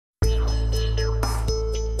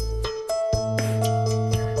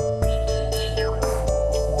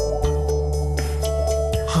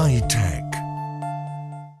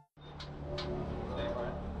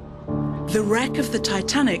The wreck of the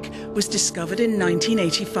Titanic was discovered in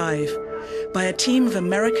 1985 by a team of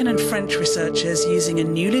American and French researchers using a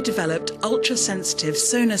newly developed ultra-sensitive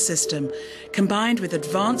sonar system combined with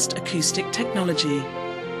advanced acoustic technology.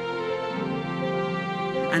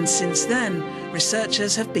 And since then,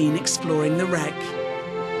 researchers have been exploring the wreck.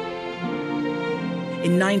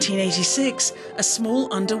 In 1986, a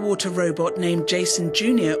small underwater robot named Jason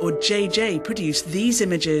Jr. or JJ produced these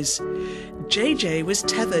images. JJ was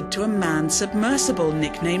tethered to a manned submersible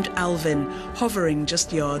nicknamed Alvin, hovering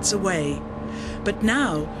just yards away. But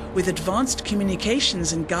now, with advanced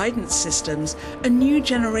communications and guidance systems, a new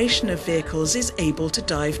generation of vehicles is able to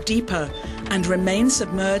dive deeper and remain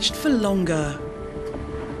submerged for longer.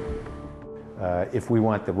 If we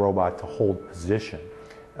want the robot to hold position,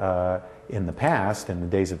 in the past, in the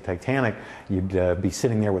days of Titanic, you'd be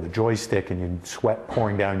sitting there with a joystick and you'd sweat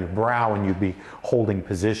pouring down your brow and you'd be holding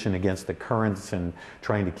position against the currents and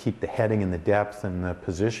trying to keep the heading and the depth and the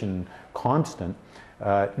position constant.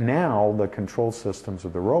 Now, the control systems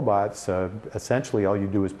of the robots, essentially all you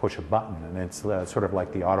do is push a button, and it's sort of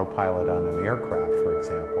like the autopilot on an aircraft, for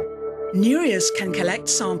example. Nereus can collect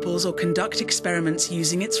samples or conduct experiments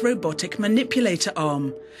using its robotic manipulator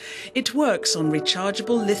arm. It works on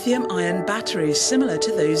rechargeable lithium-ion batteries similar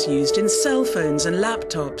to those used in cell phones and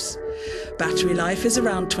laptops. Battery life is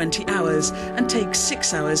around 20 hours and takes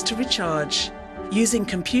 6 hours to recharge. Using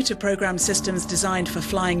computer program systems designed for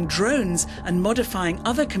flying drones and modifying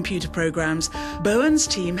other computer programs, Bowen's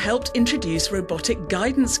team helped introduce robotic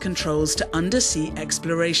guidance controls to undersea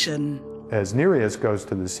exploration. As Nereus goes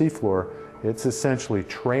to the seafloor, it's essentially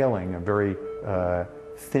trailing a very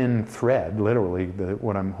thin thread, literally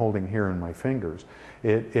what I'm holding here in my fingers.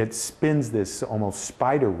 It spins this almost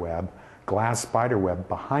spider web, glass spider web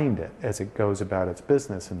behind it as it goes about its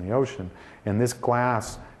business in the ocean. And this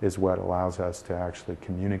glass is what allows us to actually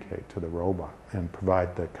communicate to the robot and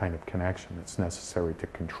provide the kind of connection that's necessary to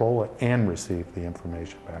control it and receive the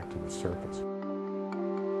information back to the surface.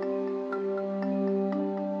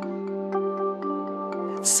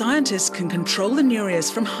 Scientists can control the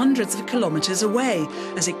Nereus from hundreds of kilometers away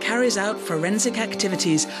as it carries out forensic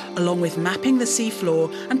activities along with mapping the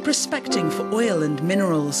seafloor and prospecting for oil and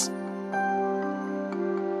minerals.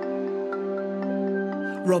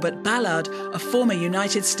 Robert Ballard, a former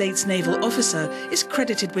United States naval officer, is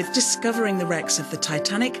credited with discovering the wrecks of the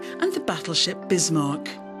Titanic and the battleship Bismarck.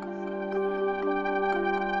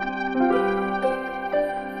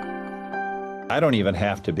 I don't even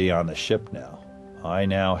have to be on the ship now. I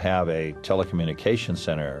now have a telecommunications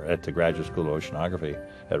center at the Graduate School of Oceanography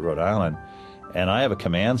at Rhode Island, and I have a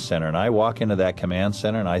command center, and I walk into that command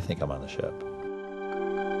center and I think I'm on the ship.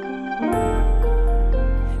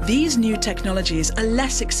 These new technologies are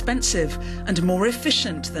less expensive and more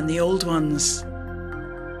efficient than the old ones.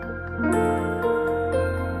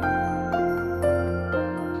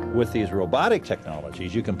 With these robotic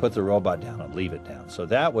technologies, you can put the robot down and leave it down. So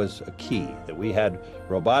that was a key, that we had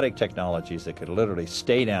robotic technologies that could literally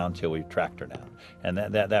stay down till we tracked her down. And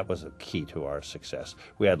that was a key to our success.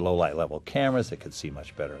 We had low light level cameras that could see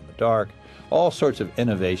much better in the dark. All sorts of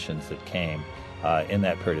innovations that came in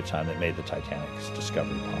that period of time that made the Titanic's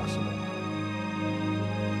discovery possible.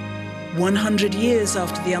 100 years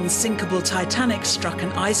after the unsinkable Titanic struck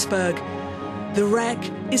an iceberg, the wreck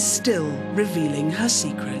is still revealing her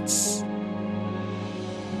secrets.